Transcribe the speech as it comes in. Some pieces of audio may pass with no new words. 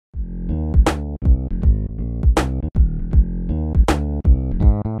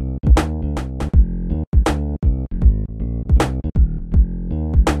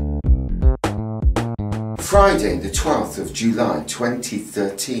Friday, the 12th of July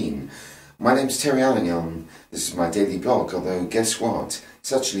 2013. My name's Terry Allingham. This is my daily blog, although guess what?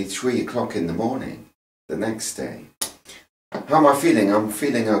 It's actually 3 o'clock in the morning, the next day. How am I feeling? I'm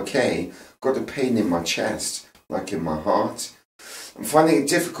feeling okay. Got a pain in my chest, like in my heart. I'm finding it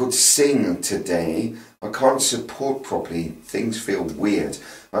difficult to sing today. I can't support properly. Things feel weird.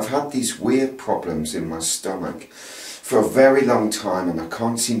 I've had these weird problems in my stomach for a very long time and I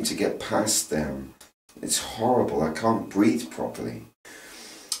can't seem to get past them. It's horrible. I can't breathe properly.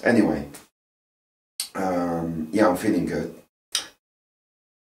 Anyway, yeah, I'm feeling good.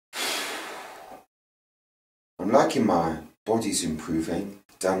 I'm liking my body's improving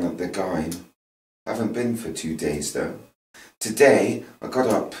down at the Guide. Haven't been for 2 days though. Today I got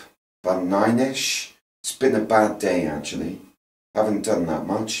up about 9ish. It's been a bad day actually. Haven't done that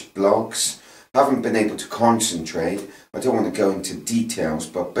much. Blogs. Haven't been able to concentrate. I don't want to go into details,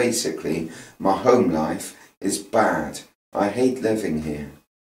 but basically my home life is bad. I hate living here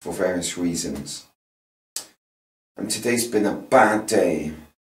for various reasons. And today's been a bad day.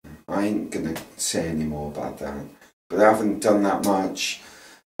 I ain't gonna say any more about that. But I haven't done that much.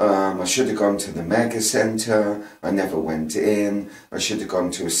 I should have gone to the Mega Centre. I never went in. I should have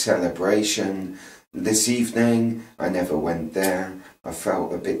gone to a celebration this evening. I never went there. I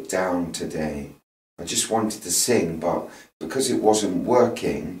felt a bit down today. I just wanted to sing, but because it wasn't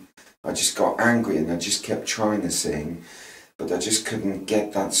working, I just got angry and I just kept trying to sing, but I just couldn't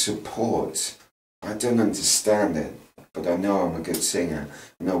get that support. I don't understand it, but I know I'm a good singer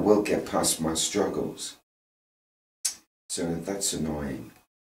and I will get past my struggles. So that's annoying.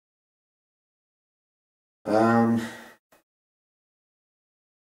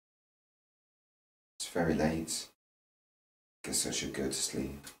 It's very late. Guess I should go to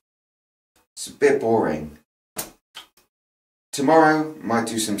sleep. It's a bit boring. Tomorrow, might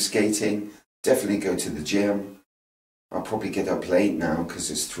do some skating. Definitely go to the gym. I'll probably get up late now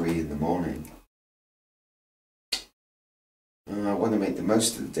because it's 3 in the morning. I want to make the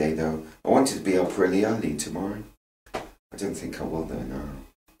most of the day though. I wanted to be up really early tomorrow. I don't think I will though now.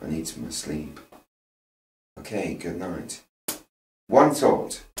 I need some sleep. Okay, good night. One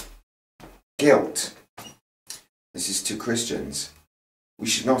thought. Guilt. This is to Christians. We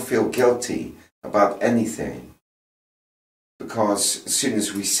should not feel guilty about anything. Because as soon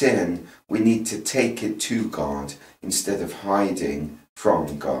as we sin, we need to take it to God instead of hiding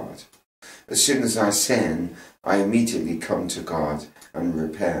from God. As soon as I sin, I immediately come to God and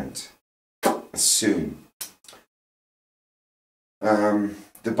repent. As soon.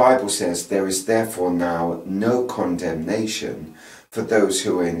 The Bible says, there is therefore now no condemnation for those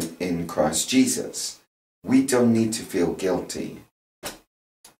who are in Christ Jesus. We don't need to feel guilty.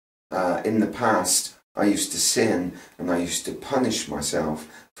 In the past, I used to sin and I used to punish myself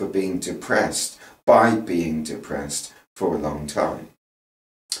for being depressed by being depressed for a long time.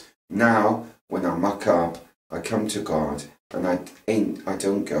 Now, when I muck up, I come to God and I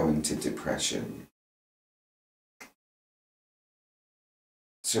don't go into depression.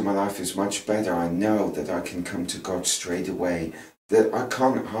 So my life is much better. I know that I can come to God straight away. That I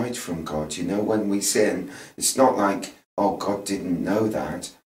can't hide from God. You know, when we sin, it's not like, oh, God didn't know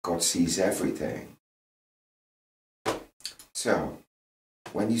that. God sees everything. So,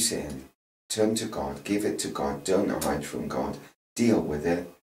 when you sin, turn to God, give it to God, don't hide from God, deal with it,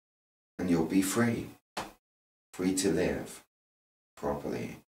 and you'll be free. Free to live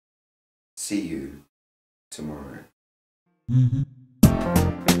properly. See you tomorrow.